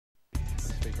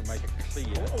make it clear.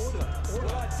 Order.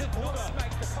 Well, I did not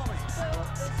make the comment. Bill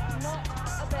is not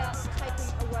about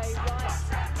taking away rights.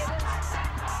 It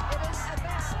is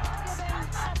about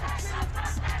giving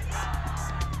opportunity.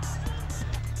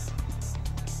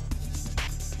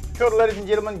 Kia ora, ladies and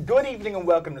gentlemen, good evening and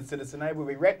welcome to Citizen A, where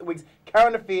we wrap the week's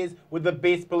current affairs with the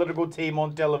best political team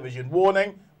on television.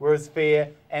 Warning, we're as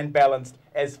fair and balanced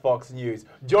as Fox News.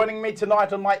 Joining me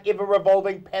tonight on my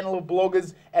ever-revolving panel of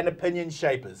bloggers and opinion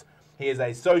shapers. He is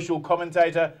a social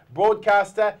commentator,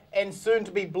 broadcaster, and soon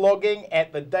to be blogging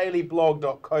at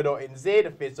thedailyblog.co.nz,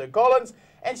 Efeso Collins,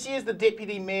 and she is the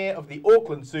Deputy Mayor of the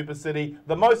Auckland Super City,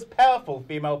 the most powerful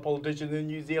female politician in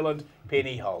New Zealand,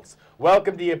 Penny Hulse.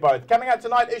 Welcome to you both. Coming up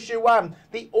tonight, Issue 1,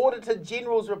 the Auditor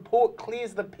General's report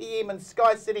clears the PM and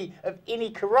Sky City of any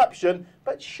corruption,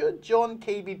 but should John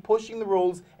Key be pushing the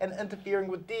rules and interfering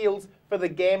with deals for the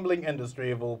gambling industry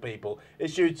of all people?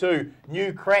 Issue 2,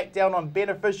 new crackdown on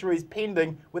beneficiaries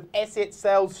pending with asset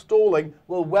sales stalling.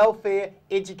 Will welfare,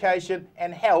 education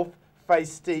and health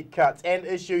face steep cuts? And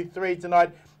Issue 3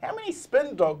 tonight, how many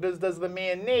spin doctors does the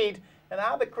Mayor need, and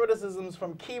are the criticisms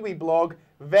from Kiwi Blog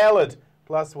valid?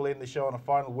 Plus, we'll end the show on a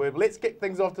final word. Let's kick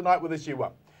things off tonight with Issue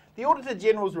 1. The Auditor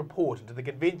General's report into the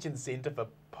Convention Centre for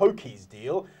Pokies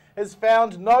deal has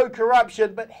found no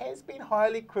corruption, but has been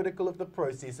highly critical of the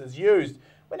processes used.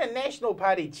 When a National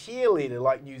Party cheerleader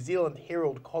like New Zealand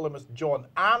Herald columnist John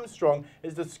Armstrong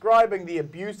is describing the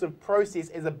abusive process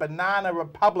as a banana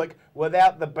republic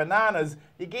without the bananas,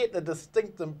 you get the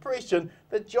distinct impression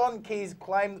that John Key's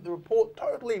claim that the report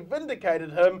totally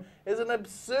vindicated him is an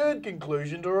absurd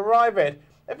conclusion to arrive at.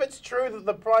 If it's true that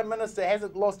the Prime Minister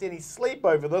hasn't lost any sleep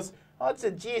over this, I'd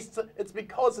suggest it's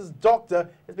because his doctor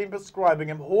has been prescribing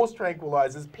him horse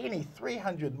tranquilizers. Penny,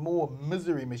 300 more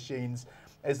misery machines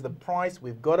as the price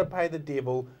we've got to pay the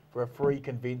devil for a free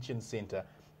convention centre.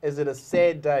 Is it a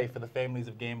sad day for the families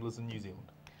of gamblers in New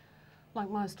Zealand? Like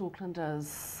most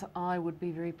Aucklanders, I would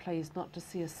be very pleased not to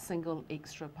see a single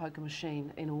extra poker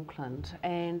machine in Auckland.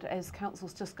 And as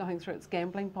Council's just going through its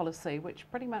gambling policy, which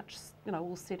pretty much,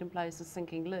 will set in place a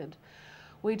sinking lid,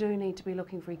 we do need to be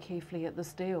looking very carefully at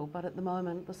this deal. But at the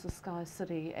moment, this is Sky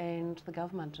City and the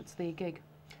government. It's their gig.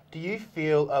 Do you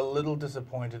feel a little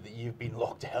disappointed that you've been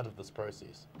locked out of this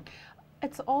process?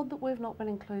 It's odd that we've not been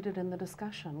included in the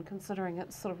discussion, considering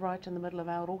it's sort of right in the middle of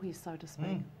our rohi, so to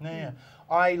speak. Yeah.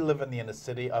 I live in the inner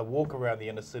city. I walk around the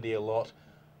inner city a lot.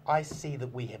 I see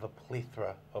that we have a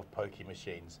plethora of pokie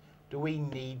machines. Do we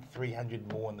need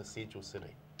 300 more in the central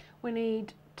city? We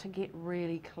need to get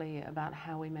really clear about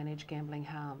how we manage gambling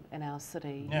harm in our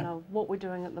city. Yeah. What we're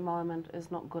doing at the moment is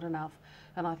not good enough,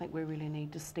 and I think we really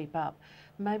need to step up.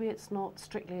 Maybe it's not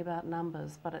strictly about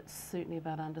numbers, but it's certainly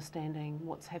about understanding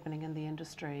what's happening in the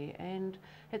industry, and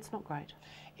it's not great.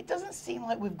 It doesn't seem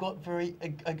like we've got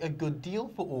a good deal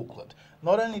for Auckland.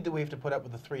 Not only do we have to put up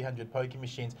with the 300 pokie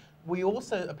machines, we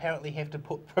also apparently have to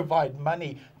provide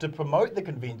money to promote the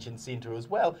convention centre as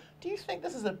well. Do you think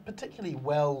this is a particularly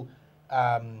well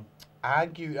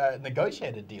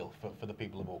negotiated deal for the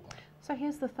people of Auckland? So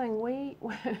here's the thing,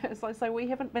 as I say, we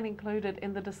haven't been included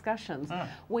in the discussions.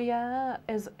 We are,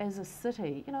 as a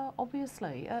city,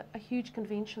 obviously a huge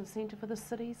convention centre for the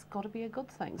city's got to be a good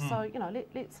thing. So,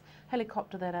 let's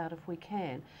helicopter that out if we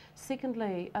can.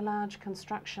 Secondly, a large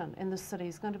construction in the city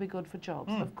is going to be good for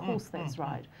jobs. Of course that's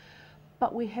right.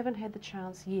 But we haven't had the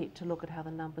chance yet to look at how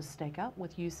the numbers stack up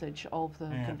with usage of the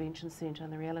convention centre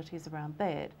and the realities around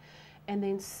that. And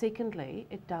then secondly,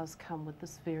 it does come with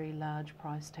this very large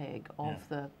price tag of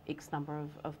the X number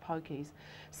of pokies.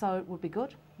 So it would be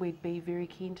good. We'd be very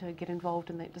keen to get involved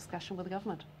in that discussion with the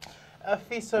government.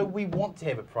 Efeso, we want to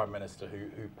have a Prime Minister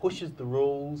who pushes the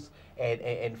rules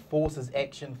and forces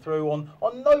action through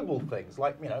on noble things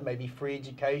like, maybe free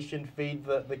education, feed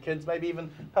the kids, maybe even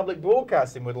public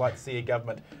broadcasting. Would like to see a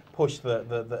government push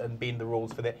and bend the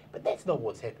rules for that. But that's not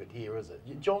what's happened here, is it?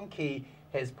 John Key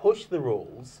has pushed the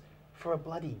rules for a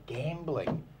bloody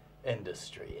gambling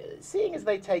industry. Seeing as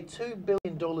they take $2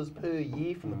 billion per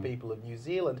year from the people of New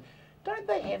Zealand, don't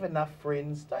they have enough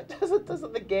friends?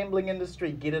 Doesn't the gambling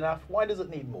industry get enough? Why does it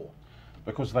need more?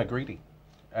 Because they're greedy,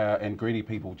 and greedy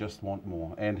people just want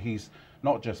more. And he's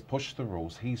not just pushed the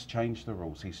rules, he's changed the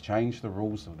rules. He's changed the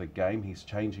rules of the game, he's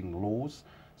changing laws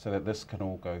so that this can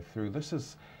all go through. This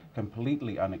is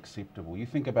completely unacceptable. You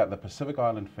think about the Pacific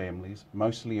Island families,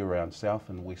 mostly around South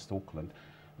and West Auckland.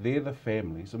 They're the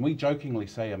families, and we jokingly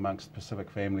say amongst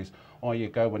Pacific families, oh, you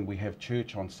go when we have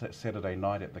church on Saturday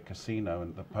night at the casino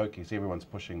and the pokies, everyone's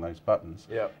pushing those buttons.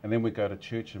 And then we go to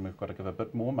church and we've got to give a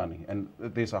bit more money. And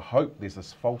there's a hope, there's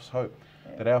this false hope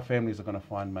that our families are going to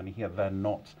find money here. They're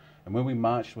not. And when we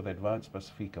marched with Advanced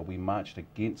Pacifica, we marched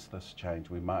against this change.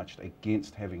 We marched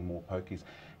against having more pokies.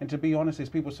 And to be honest, there's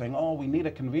people saying, oh, we need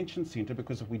a convention centre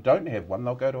because if we don't have one,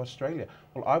 they'll go to Australia.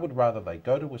 Well, I would rather they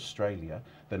go to Australia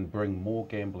than bring more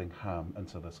gambling harm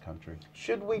into this country.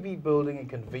 Should we be building a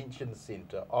convention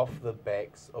centre off the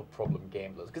backs of problem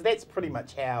gamblers? Because that's pretty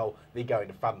much how they're going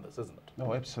to fund this, isn't it?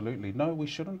 No, absolutely. No, we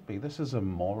shouldn't be. This is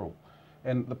immoral.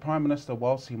 And the Prime Minister,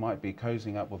 whilst he might be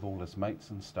cozying up with all his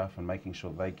mates and stuff and making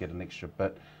sure they get an extra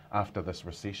bit after this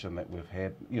recession that we've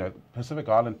had, you know, Pacific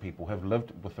Island people have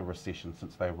lived with the recession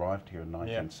since they arrived here in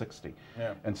 1960.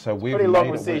 Yeah. And so we've pretty made long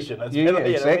it recession. It's yeah,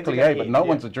 really, exactly, but no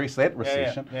one's addressed that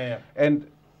recession. Yeah. And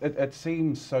it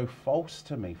seems so false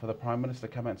to me for the Prime Minister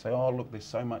to come out and say, oh, look, there's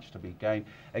so much to be gained.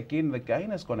 Again, the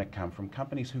gain is going to come from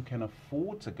companies who can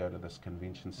afford to go to this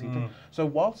convention centre. So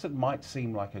whilst it might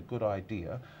seem like a good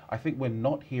idea, I think we're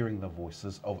not hearing the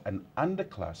voices of an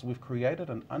underclass. We've created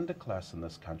an underclass in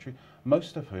this country,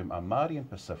 most of whom are Māori and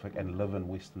Pacific and live in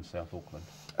West and South Auckland.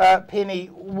 Penny,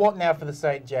 what now for the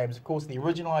St James? Of course, the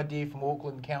original idea from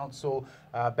Auckland Council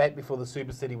back before the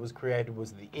Super City was created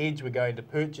was the Edge. We're going to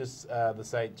purchase the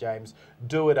St James,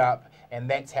 do it up, and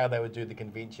that's how they would do the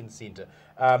convention centre.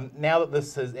 Now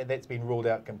that that's been ruled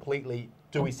out completely,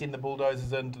 do we send the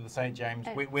bulldozers into the St James?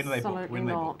 When are they booked? When are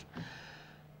they booked?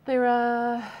 There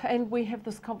are, and we have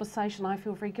this conversation. I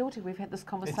feel very guilty. We've had this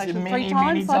conversation many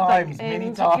times, times.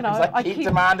 You know, I keep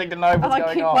demanding to know what's going on.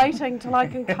 And I keep waiting till I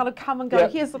can kind of come and go,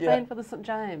 here's the plan yeah. for the St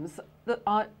James. That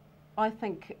I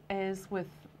think, as with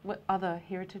other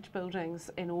heritage buildings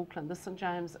in Auckland, the St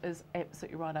James is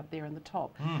absolutely right up there in the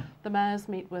top. The mayor's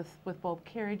met with Bob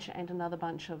Kerridge and another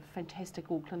bunch of fantastic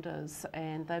Aucklanders,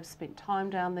 and they've spent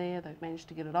time down there. They've managed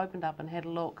to get it opened up and had a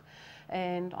look.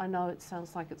 And I know it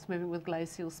sounds like it's moving with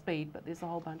glacial speed, but there's a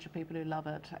whole bunch of people who love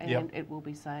it, and it will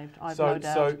be saved. I've no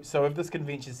doubt. So if this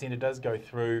convention centre does go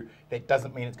through, that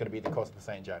doesn't mean it's going to be at the cost of the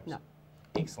St James? No.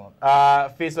 Excellent.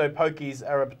 Efeso pokies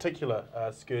are a particular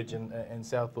scourge in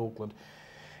South Auckland.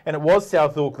 And it was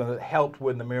South Auckland that helped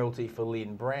win the mayoralty for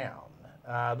Len Brown.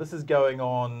 This is going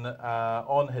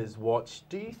on his watch.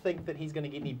 Do you think that he's going to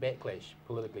get any backlash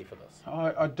politically for this?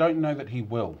 I don't know that he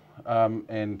will.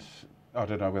 And I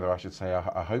don't know whether I should say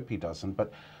I hope he doesn't.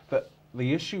 But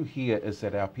the issue here is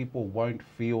that our people won't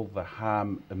feel the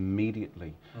harm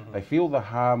immediately. They feel the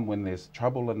harm when there's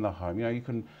trouble in the home. You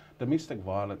know, domestic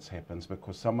violence happens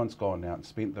because someone's gone out and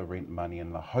spent the rent money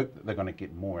in the hope that they're going to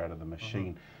get more out of the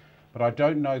machine. But I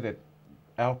don't know that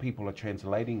our people are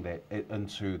translating that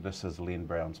into this is Len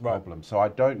Brown's problem. So I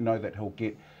don't know that he'll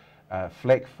get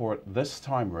flack for it this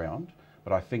time round.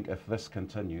 But I think if this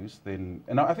continues, then...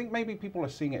 And I think maybe people are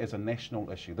seeing it as a national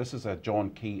issue. This is a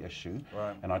John Key issue,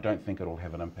 and I don't think it'll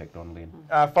have an impact on Len.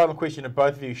 Final question to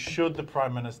both of you. Should the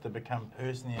Prime Minister become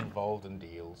personally involved in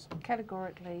deals?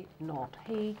 Categorically not.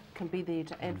 He can be there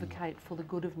to advocate for the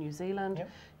good of New Zealand,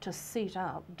 to set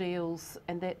up deals,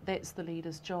 and that's the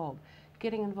leader's job.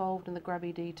 Getting involved in the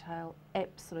grubby detail,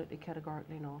 absolutely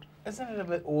categorically not. Isn't it a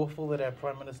bit awful that our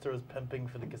Prime Minister is pimping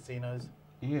for the casinos?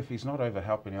 Yeah, if he's not over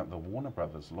helping out the Warner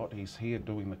Brothers lot, he's here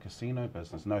doing the casino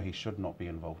business. No, he should not be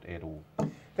involved at all.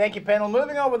 Thank you, panel.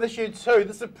 Moving on with issue 2,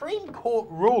 the Supreme Court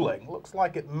ruling looks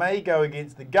like it may go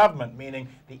against the government, meaning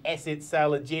the asset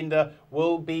sale agenda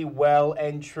will be well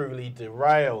and truly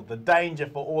derailed. The danger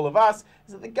for all of us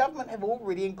is that the government have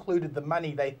already included the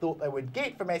money they thought they would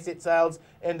get from asset sales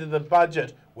into the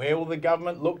budget. Where will the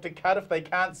government look to cut if they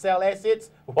can't sell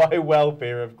assets? Why,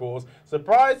 welfare, of course.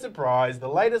 Surprise, surprise, the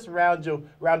latest round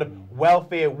of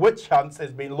welfare witch hunts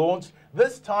has been launched.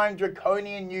 This time,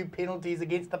 draconian new penalties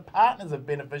against the partners of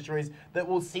beneficiaries that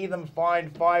will see them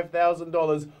fined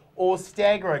 $5,000 or,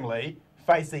 staggeringly,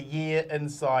 face a year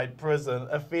inside prison.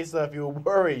 Efeso, if you were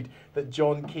worried that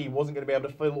John Key wasn't going to be able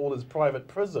to fill all his private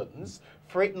prisons,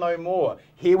 fret no more.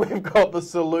 Here we've got the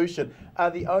solution. Are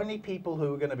the only people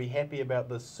who are going to be happy about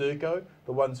this Serco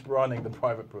the ones running the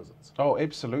private prisons? Oh,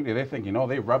 absolutely. They're thinking, oh,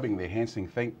 they're rubbing their hands saying,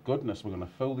 thank goodness we're going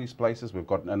to fill these places. We've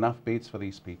got enough beds for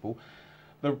these people.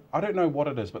 I don't know what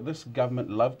it is, but this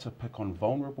government love to pick on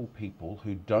vulnerable people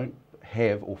who don't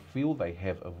have or feel they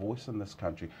have a voice in this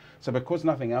country. So because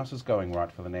nothing else is going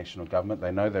right for the national government,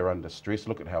 they know they're under stress.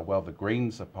 Look at how well the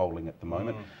Greens are polling at the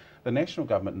moment. The national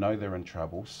government know they're in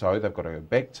trouble, so they've got to go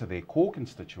back to their core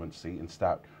constituency and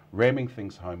start ramming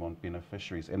things home on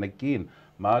beneficiaries. And again,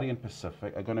 Māori and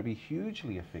Pacific are going to be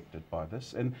hugely affected by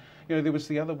this. And you know, there was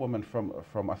the other woman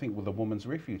from I think with the Women's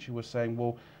Refuge who was saying,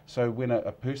 well, so when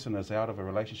a person is out of a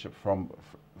relationship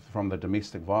from the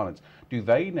domestic violence, do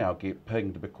they now get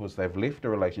pinged because they've left a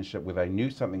relationship where they knew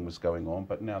something was going on,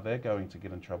 but now they're going to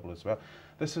get in trouble as well?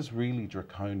 This is really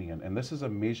draconian, and this is a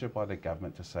measure by the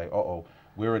government to say, oh,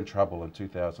 we're in trouble in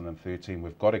 2013,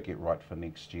 we've got to get right for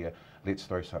next year, let's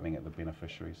throw something at the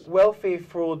beneficiaries. Welfare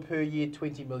fraud per year,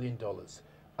 $20 million.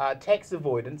 Tax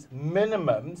avoidance,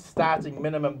 starting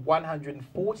minimum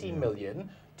 $140 million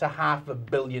to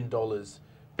 $500 million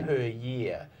per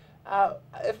year.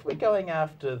 If we're going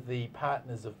after the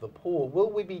partners of the poor,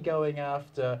 will we be going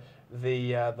after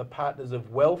the partners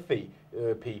of wealthy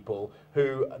people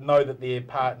who know that their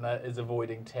partner is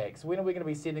avoiding tax? When are we going to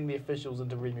be sending the officials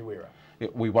into Remuera?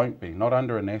 We won't be. Not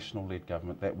under a national-led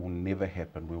government. That will never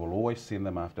happen. We will always send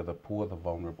them after the poor, the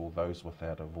vulnerable, those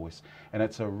without a voice. And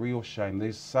it's a real shame.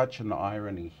 There's such an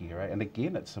irony here. And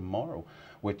again, it's immoral.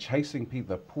 We're chasing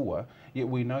the poor, yet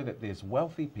we know that there's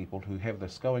wealthy people who have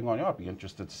this going on. I'd be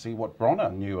interested to see what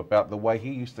Bronner knew about the way he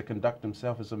used to conduct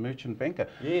himself as a merchant banker.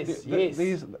 Yes,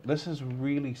 This is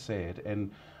really sad.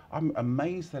 And I'm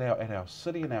amazed that at our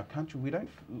city and our country, we don't.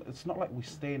 It's not like we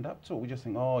stand up to it. We just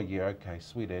think, oh yeah, okay,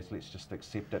 sweet as, let's just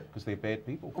accept it because they're bad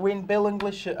people. When Bill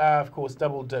English, of course,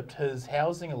 double dipped his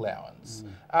housing allowance,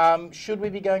 should we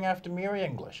be going after Mary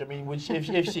English? I mean,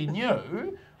 if she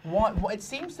knew. It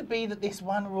seems to be that there's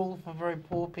one rule for very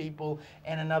poor people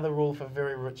and another rule for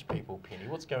very rich people, Penny.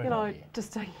 What's going on here?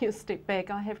 Just taking a step back,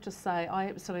 I have to say I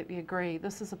absolutely agree.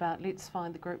 This is about let's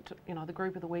find the group, the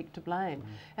group of the week to blame.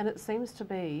 And it seems to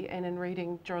be, and in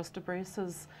reading Joris de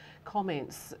Bres's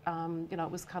comments,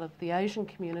 it was kind of the Asian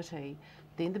community,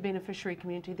 then the beneficiary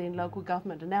community, then local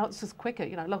government, and now it's just quicker,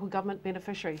 local government,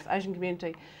 beneficiaries, Asian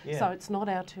community. Yeah. So it's not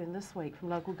our turn this week from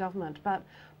local government. But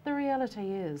the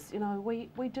reality is,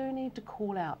 we do need to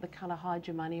call out the kind of hide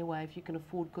your money away if you can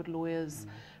afford good lawyers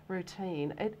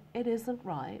routine. It isn't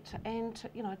right, and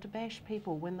to bash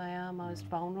people when they are most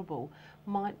vulnerable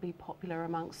might be popular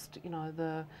amongst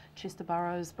the Chester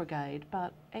Boroughs Brigade,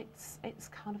 but it's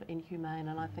kind of inhumane,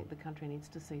 and I think the country needs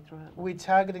to see through it. We're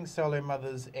targeting solo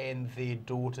mothers and their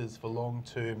daughters for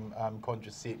long-term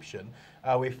contraception.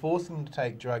 We're forcing them to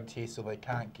take drug tests so they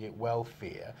can't get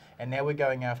welfare, and now we're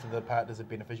going after the partners of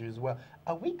beneficiaries as well.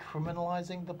 Are we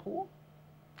criminalising the poor?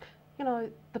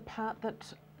 The part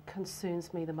that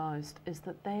concerns me the most is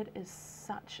that is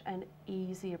such an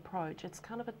easy approach. It's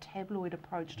kind of a tabloid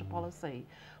approach to policy.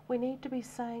 We need to be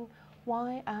saying,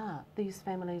 why are these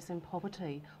families in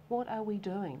poverty? What are we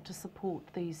doing to support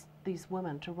these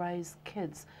women to raise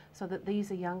kids so that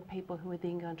these are young people who are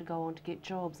then going to go on to get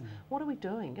jobs? What are we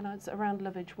doing? It's around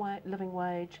living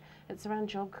wage, it's around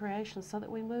job creation so that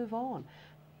we move on.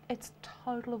 It's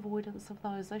total avoidance of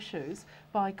those issues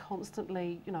by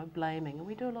constantly, blaming, and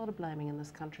we do a lot of blaming in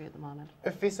this country at the moment.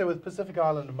 Efeso, with Pacific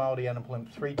Island Māori unemployment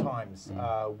 3 times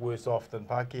worse off than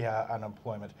Pākehā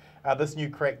unemployment, this new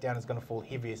crackdown is going to fall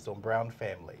heaviest on brown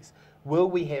families.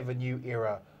 Will we have a new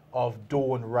era of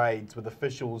dawn raids with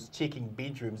officials checking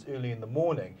bedrooms early in the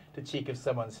morning to check if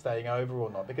someone's staying over or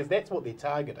not? Because that's what they're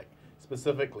targeting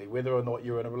specifically, whether or not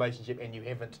you're in a relationship and you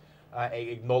haven't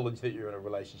acknowledge that you're in a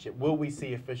relationship. Will we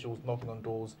see officials knocking on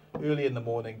doors early in the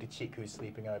morning to check who's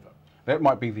sleeping over? That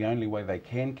might be the only way they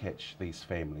can catch these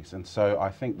families, and so I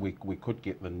think we could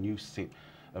get the new set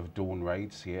of dawn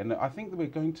raids here, and I think that we're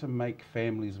going to make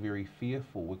families very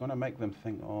fearful. We're going to make them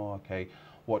think, oh, okay,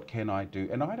 what can I do?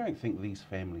 And I don't think these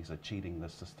families are cheating the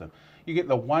system. You get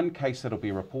the one case that'll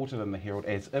be reported in the Herald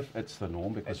as if it's the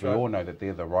norm, because we all know that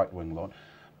they're the right-wing lot.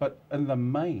 But in the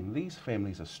main, these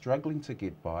families are struggling to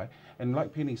get by, and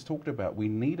like Penny's talked about, we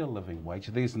need a living wage.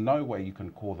 There's no way you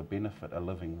can call the benefit a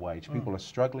living wage. People are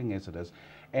struggling as it is.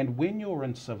 And when you're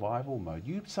in survival mode,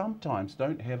 you sometimes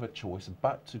don't have a choice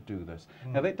but to do this.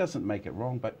 Now that doesn't make it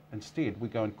wrong, but instead we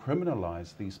go and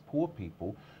criminalise these poor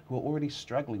people who are already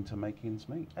struggling to make ends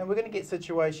meet. And we're going to get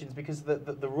situations, because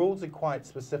the rules are quite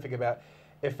specific about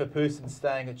if a person's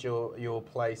staying at your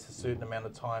place a certain amount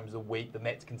of times a week, then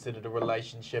that's considered a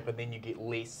relationship, and then you get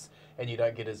less and you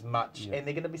don't get as much. And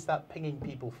they're going to start pinging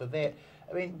people for that.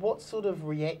 I mean, what sort of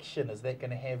reaction is that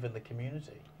going to have in the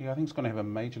community? Yeah, I think it's going to have a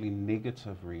majorly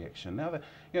negative reaction. Now,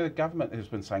 the government has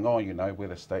been saying, oh, we're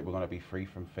the state, we're going to be free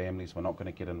from families, we're not going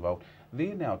to get involved.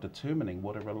 They're now determining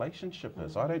what a relationship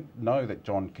is. I don't know that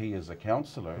John Key is a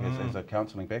counsellor, has a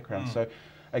counselling background, so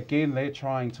again, they're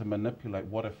trying to manipulate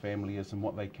what a family is and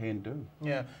what they can do.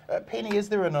 Yeah. Penny, is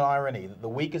there an irony that the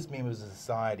weakest members of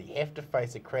society have to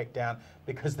face a crackdown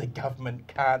because the government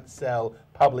can't sell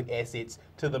public assets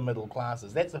to the middle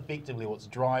classes? That's effectively what's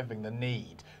driving the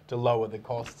need to lower the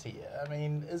costs here. I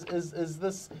mean, is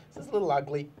this a little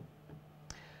ugly?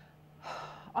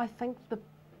 I think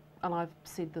and I've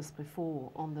said this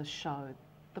before on this show,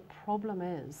 the problem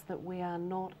is that we are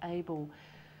not able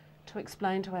to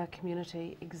explain to our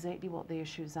community exactly what the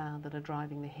issues are that are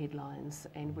driving the headlines,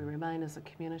 and we remain as a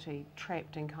community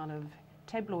trapped in kind of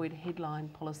tabloid headline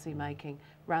policy making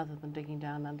rather than digging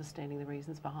down and understanding the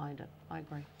reasons behind it. I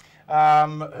agree.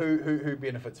 Who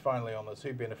benefits, finally on this,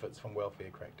 who benefits from welfare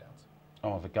crackdowns?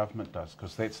 Oh, the government does,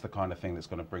 because that's the kind of thing that's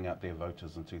going to bring out their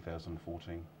voters in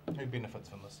 2014. Who benefits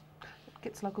from this? It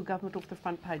gets local government off the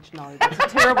front page. No, that's a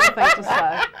terrible thing to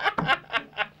say.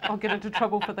 I'll get into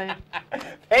trouble for that.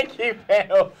 Thank you,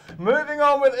 panel. Moving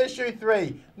on with issue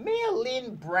 3. Mayor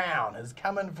Len Brown has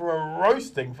come in for a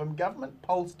roasting from government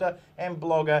pollster and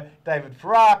blogger David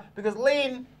Farrar because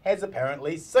Len has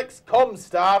apparently 6 comm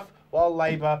staff while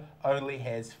Labour only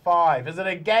has 5. Is it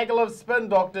a gaggle of spin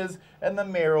doctors in the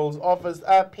mayoral's office?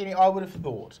 Penny, I would have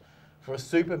thought for a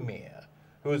super mayor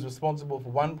who is responsible for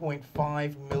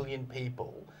 1.5 million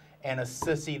people and a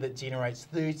city that generates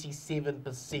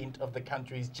 37% of the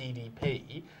country's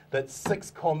GDP, that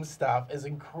 6 comm staff is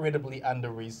incredibly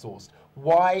under-resourced.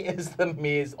 Why is the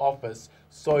mayor's office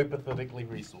so pathetically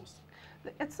resourced?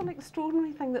 It's an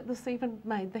extraordinary thing that this even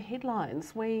made the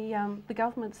headlines. The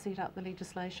government set up the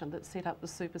legislation that set up the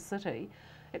super city.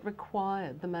 It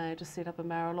required the mayor to set up a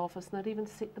mayoral office, and it even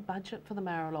set the budget for the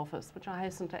mayoral office, which I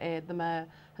hasten to add the mayor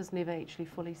has never actually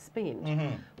fully spent.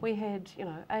 We had,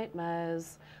 8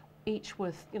 mayors, each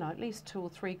with, at least 2 or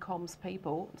 3 comms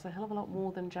people. It's a hell of a lot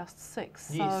more than just 6.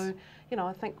 Yes. So,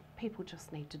 I think people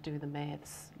just need to do the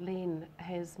maths. Len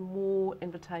has more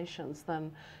invitations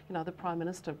than, the Prime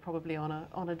Minister probably on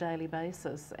a daily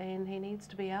basis, and he needs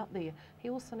to be out there.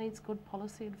 He also needs good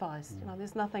policy advice.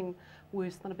 There's nothing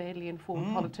worse than a badly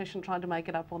informed politician trying to make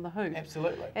it up on the hoof.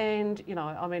 Absolutely. And,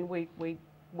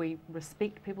 we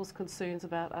respect people's concerns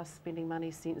about us spending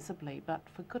money sensibly, but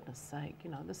for goodness sake,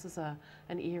 this is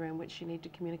an era in which you need to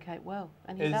communicate well,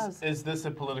 and he does. Is this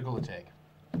a political attack?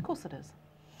 Of course it is.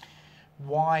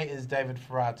 Why is David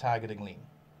Farrar targeting Len?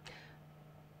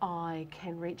 I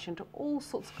can reach into all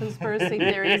sorts of conspiracy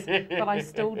theories, but I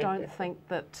still don't think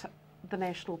that the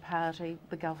National Party,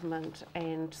 the government,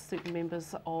 and certain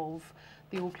members of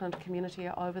the Auckland community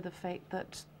are over the fact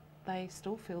that they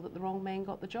still feel that the wrong man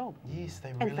got the job. Yes, they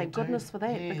really do. And thank goodness for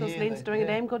that, because Len's doing a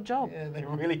damn good job. Yeah, they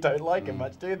really don't like him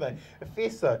much, do they?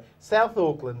 Efeso, South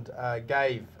Auckland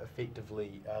gave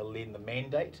effectively Len the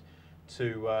mandate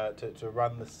to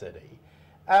run the city.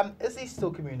 Is he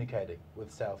still communicating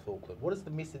with South Auckland? What is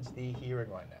the message they're hearing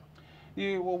right now?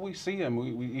 Yeah, well, we see him.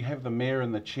 We have the mayor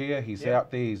in the chair. He's out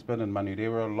there. He's been in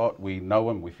Manurewa a lot. We know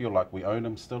him. We feel like we own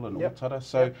him still in Otara.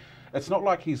 So it's not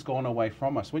like he's gone away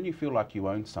from us. When you feel like you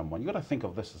own someone, you've got to think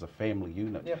of this as a family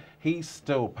unit. He's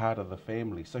still part of the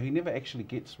family. So he never actually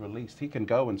gets released. He can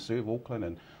go and serve Auckland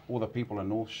and all the people in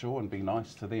North Shore and be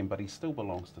nice to them, but he still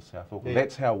belongs to South Auckland.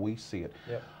 That's how we see it.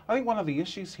 I think one of the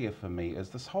issues here for me is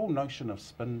this whole notion of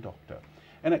spin doctor.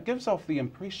 And it gives off the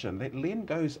impression that Len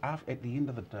goes at the end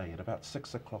of the day at about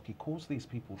 6 o'clock, he calls these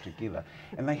people together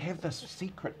and they have this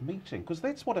secret meeting, because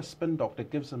that's what a spin doctor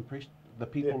gives the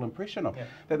people impression of,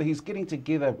 that he's getting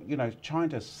together, trying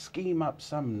to scheme up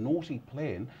some naughty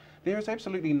plan. There is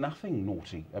absolutely nothing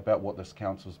naughty about what this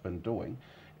council's been doing.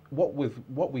 What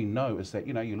we know is that,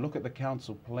 you look at the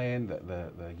council plan,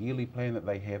 the yearly plan that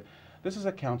they have. This is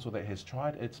a council that has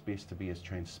tried its best to be as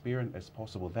transparent as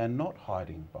possible. They're not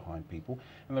hiding behind people.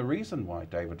 And the reason why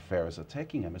David Farrar is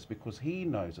attacking him is because he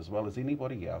knows as well as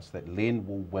anybody else that Len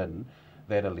will win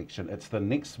that election. It's the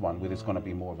next one where there's going to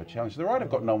be more of a challenge. The right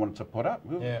have got no one to put up.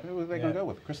 Who are they going to go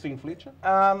with? Christine Fletcher?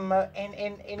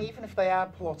 And even if they are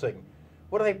plotting,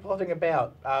 what are they plotting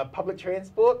about? Public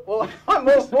transport? Well, I'm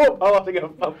all for plotting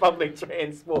of public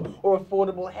transport or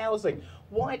affordable housing.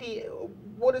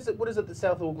 What is it that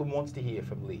South Auckland wants to hear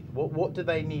from Len? What do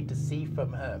they need to see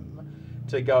from him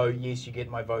to go, yes, you get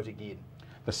my vote again?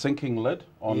 The sinking lid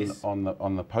on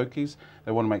the pokies.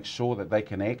 They want to make sure that they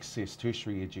can access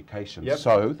tertiary education.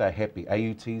 So they're happy.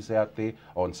 AUT's out there,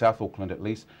 or in South Auckland at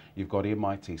least, you've got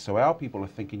MIT. So our people are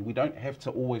thinking we don't have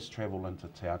to always travel into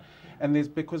town.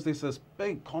 And because there's this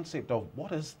big concept of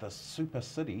what is the super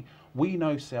city. We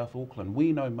know South Auckland,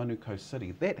 we know Manukau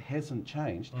City. That hasn't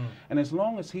changed. And as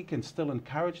long as he can still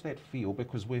encourage that feel,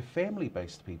 because we're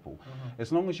family-based people,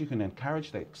 as long as you can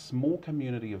encourage that small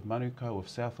community of Manukau, of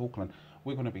South Auckland,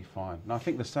 we're going to be fine. And I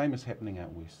think the same is happening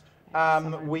out west.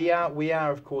 We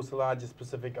are of course the largest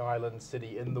Pacific Island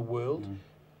city in the world.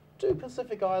 Do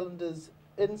Pacific Islanders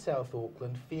in South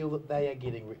Auckland feel that they are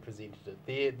getting represented?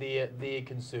 Their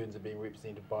concerns are being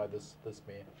represented by this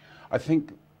mayor? I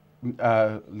think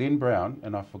Len Brown,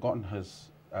 and I've forgotten his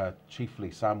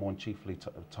Samoan chiefly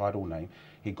title name,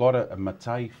 he got a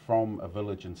matae from a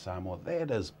village in Samoa. That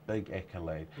is big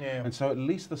accolade. Yeah. And so at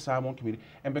least the Samoan community,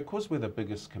 and because we're the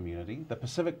biggest community, the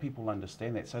Pacific people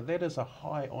understand that. So that is a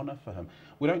high honour for him.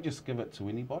 We don't just give it to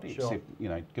anybody, Sure. except, you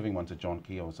know, giving one to John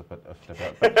Key I was a bit iffed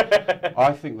about. But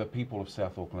I think the people of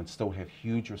South Auckland still have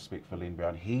huge respect for Len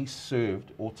Brown. He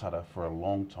served Otara for a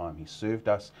long time. He served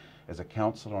us as a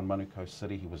councillor on Manukau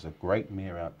City. He was a great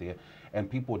mayor out there, and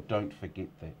people don't forget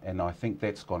that. And I think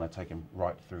that's going to take him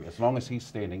right through. As long as he's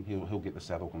standing, he'll get the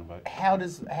South Auckland vote. How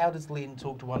does Len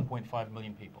talk to 1.5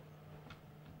 million people?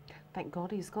 Thank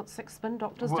God he's got 6 spin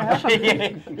doctors to help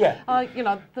him. Yeah. You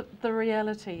know, the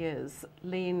reality is,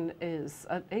 Len is,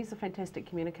 he's a fantastic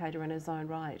communicator in his own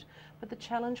right, but the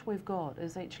challenge we've got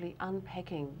is actually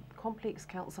unpacking complex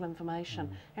council information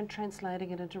and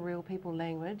translating it into real people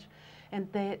language, and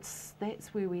that's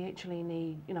where we actually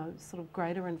need, you know, sort of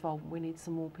greater involvement. We need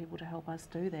some more people to help us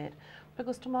do that,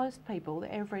 because to most people,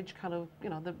 the average kind of, you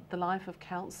know, the life of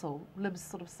council lives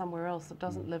sort of somewhere else. It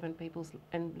doesn't live in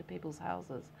people's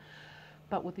houses.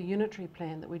 But with the unitary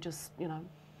plan that we just, you know,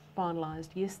 finalised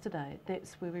yesterday,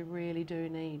 that's where we really do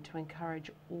need to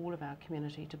encourage all of our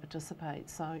community to participate.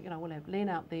 So, you know, we'll have Len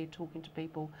out there talking to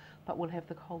people, but we'll have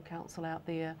the whole council out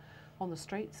there on the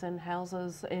streets, in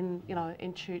houses, in, you know,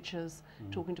 in churches,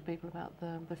 talking to people about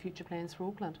the future plans for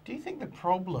Auckland. Do you think the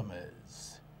problem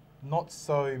is not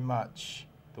so much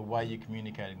the way you're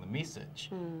communicating the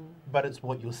message, but it's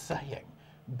what you're saying?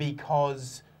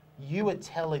 Because you are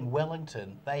telling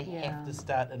Wellington they have to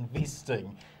start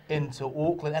investing into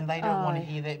Auckland, and they don't want to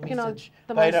hear that message.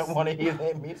 You know, they don't want to hear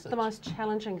that message. The most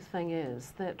challenging thing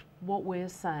is that what we're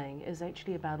saying is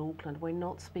actually about Auckland. We're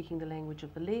not speaking the language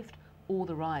of the left or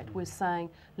the right. We're saying,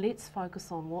 let's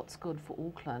focus on what's good for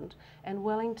Auckland, and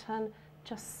Wellington,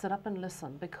 just sit up and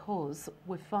listen, because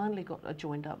we've finally got a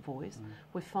joined up voice.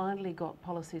 We've finally got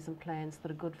policies and plans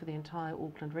that are good for the entire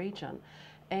Auckland region,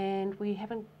 and we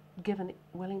haven't given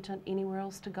Wellington anywhere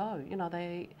else to go. You know,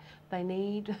 they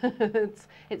need,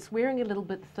 it's wearing a little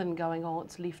bit thin going, oh,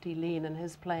 it's Lefty Len and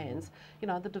his plans. You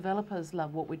know, the developers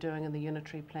love what we're doing in the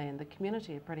unitary plan. The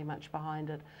community are pretty much behind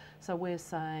it. So we're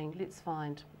saying, let's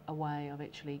find a way of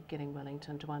actually getting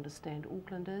Wellington to understand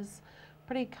Auckland is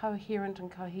pretty coherent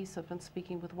and cohesive and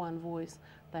speaking with one voice.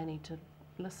 They need to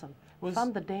listen.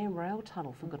 Fund the damn rail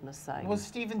tunnel, for goodness sake. Was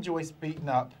Stephen Joyce beaten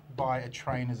up by a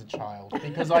train as a child?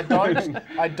 Because I don't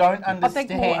understand. I think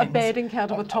more a bad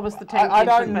encounter with Thomas the Tank. I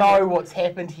don't know what's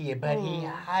happened here, but he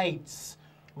hates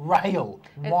rail.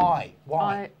 Why?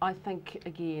 I think,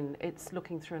 again, it's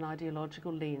looking through an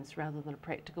ideological lens rather than a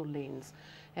practical lens.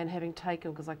 And having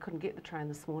taken, because I couldn't get the train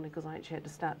this morning because I actually had to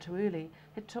start too early,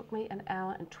 it took me an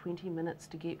hour and 20 minutes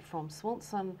to get from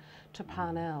Swanson to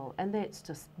Parnell, and that's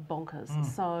just bonkers.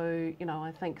 So, you know,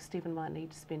 I think Stephen might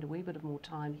need to spend a wee bit of more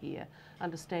time here,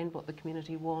 understand what the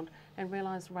community want, and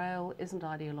realise rail isn't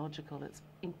ideological, it's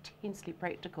intensely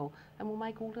practical and will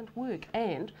make Auckland work.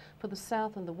 And for the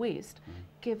south and the west,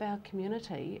 give our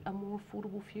community a more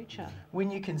affordable future. When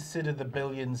you consider the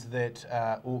billions that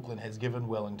Auckland has given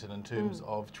Wellington in terms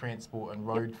of transport and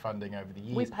road funding over the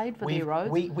years, We paid for their roads.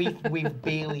 We've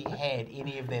barely had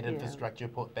any of that infrastructure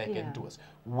put back into us.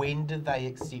 When did they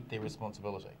accept their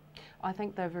responsibility? I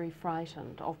think they're very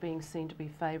frightened of being seen to be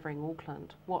favouring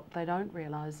Auckland. What they don't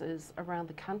realise is around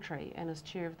the country, and as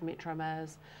chair of the Metro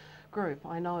Mayors group,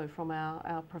 I know from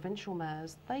our provincial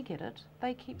mayors, they get it.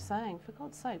 They keep saying, for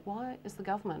God's sake, why is the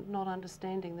government not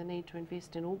understanding the need to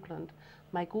invest in Auckland,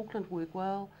 make Auckland work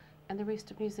well, and the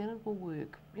rest of New Zealand will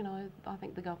work? You know, I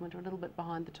think the government are a little bit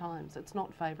behind the times. It's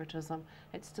not favouritism,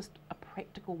 it's just a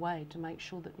practical way to make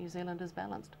sure that New Zealand is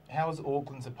balanced. How is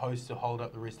Auckland supposed to hold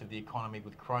up the rest of the economy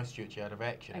with Christchurch out of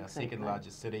action, our second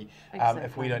largest city,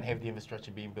 if we don't have the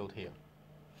infrastructure being built here?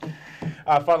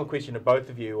 Final question to both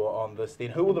of you on this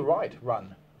then. Who will the right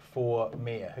run for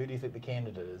mayor? Who do you think the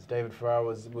candidate is? David Farrar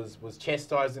was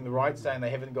chastising the right, saying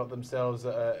they haven't got themselves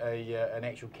an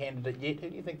actual candidate yet. Who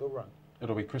do you think will run?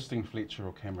 It'll be Christine Fletcher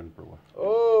or Cameron Brewer.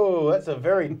 Oh, that's a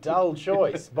very dull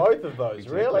choice, both of those,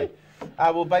 really.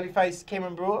 Well, babyface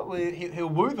Cameron Brewer, he'll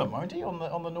woo them, won't he,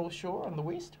 on the North Shore, on the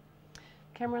West?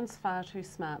 Cameron's far too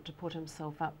smart to put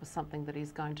himself up for something that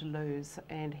he's going to lose,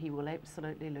 and he will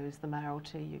absolutely lose the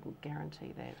mayoralty, you can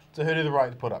guarantee that. So who do the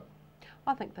right put up?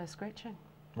 I think they're scratching.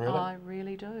 Really? I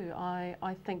really do.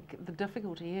 I think the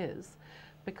difficulty is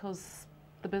because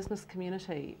the business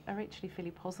community are actually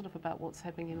fairly positive about what's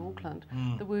happening in Auckland.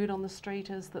 The word on the street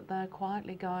is that they're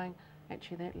quietly going,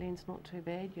 actually that land's not too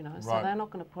bad, you know, so they're not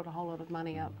going to put a whole lot of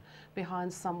money up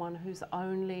behind someone whose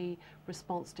only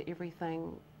response to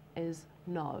everything is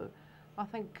no. I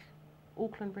think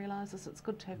Auckland realises it's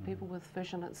good to have people with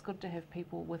vision, it's good to have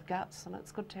people with guts, and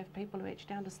it's good to have people who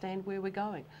actually understand where we're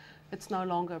going. It's no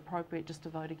longer appropriate just to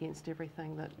vote against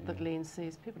everything that Len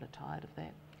says. People are tired of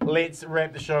that. Let's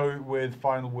wrap the show with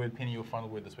final word. Penny, your final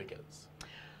word this week is?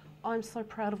 I'm so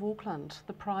proud of Auckland.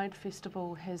 The Pride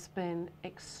Festival has been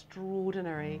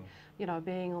extraordinary. You know,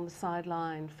 being on the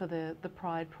sideline for the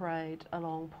Pride Parade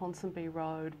along Ponsonby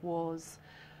Road was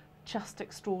just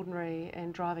extraordinary,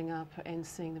 and driving up and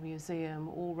seeing the museum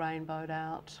all rainbowed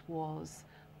out was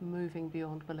moving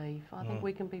beyond belief. I think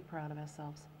we can be proud of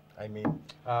ourselves. Amen.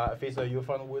 Efeso, your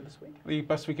final word this week? The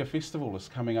Busweeka Festival is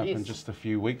coming up in just a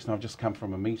few weeks, and I've just come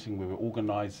from a meeting where we're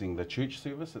organising the church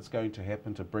service. It's going to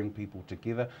happen to bring people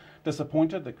together.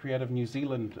 Disappointed that Creative New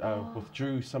Zealand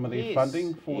withdrew some of their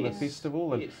funding for the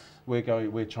festival, and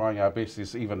we're trying our best.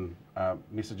 There's even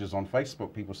messages on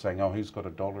Facebook, people saying, oh, who's got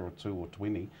 $1 or $2 or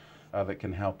 20 that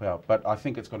can help out. But I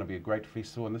think it's going to be a great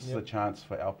festival, and this is a chance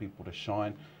for our people to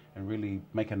shine and really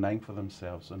make a name for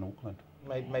themselves in Auckland.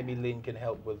 Maybe Len can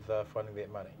help with finding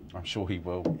that money. I'm sure he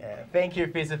will. Thank you,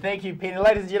 Efeso. Thank you, Penny.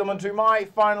 Ladies and gentlemen, to my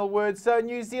final word. So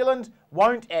New Zealand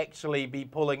won't actually be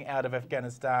pulling out of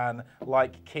Afghanistan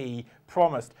like Key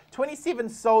promised. 27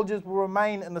 soldiers will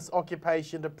remain in this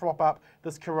occupation to prop up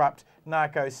this corrupt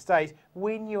narco state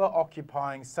when you are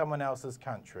occupying someone else's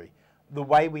country. The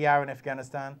way we are in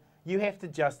Afghanistan, you have to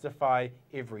justify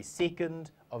every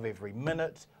second of every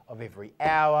minute, of every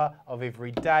hour, of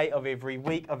every day, of every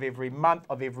week, of every month,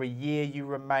 of every year you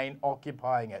remain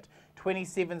occupying it.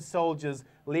 27 soldiers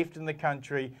left in the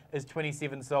country is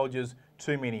 27 soldiers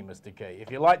too many, Mr. Key.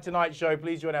 If you like tonight's show,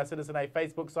 please join our Citizen A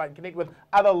Facebook site and connect with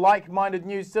other like-minded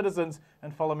news citizens,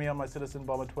 and follow me on my Citizen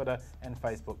Bomber Twitter and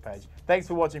Facebook page. Thanks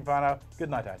for watching, whānau. Good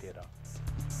night, Aotearoa.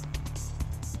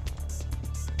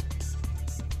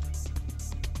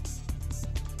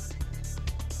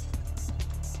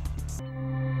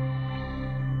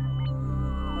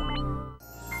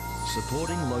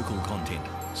 Supporting local content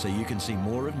so you can see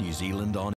more of New Zealand on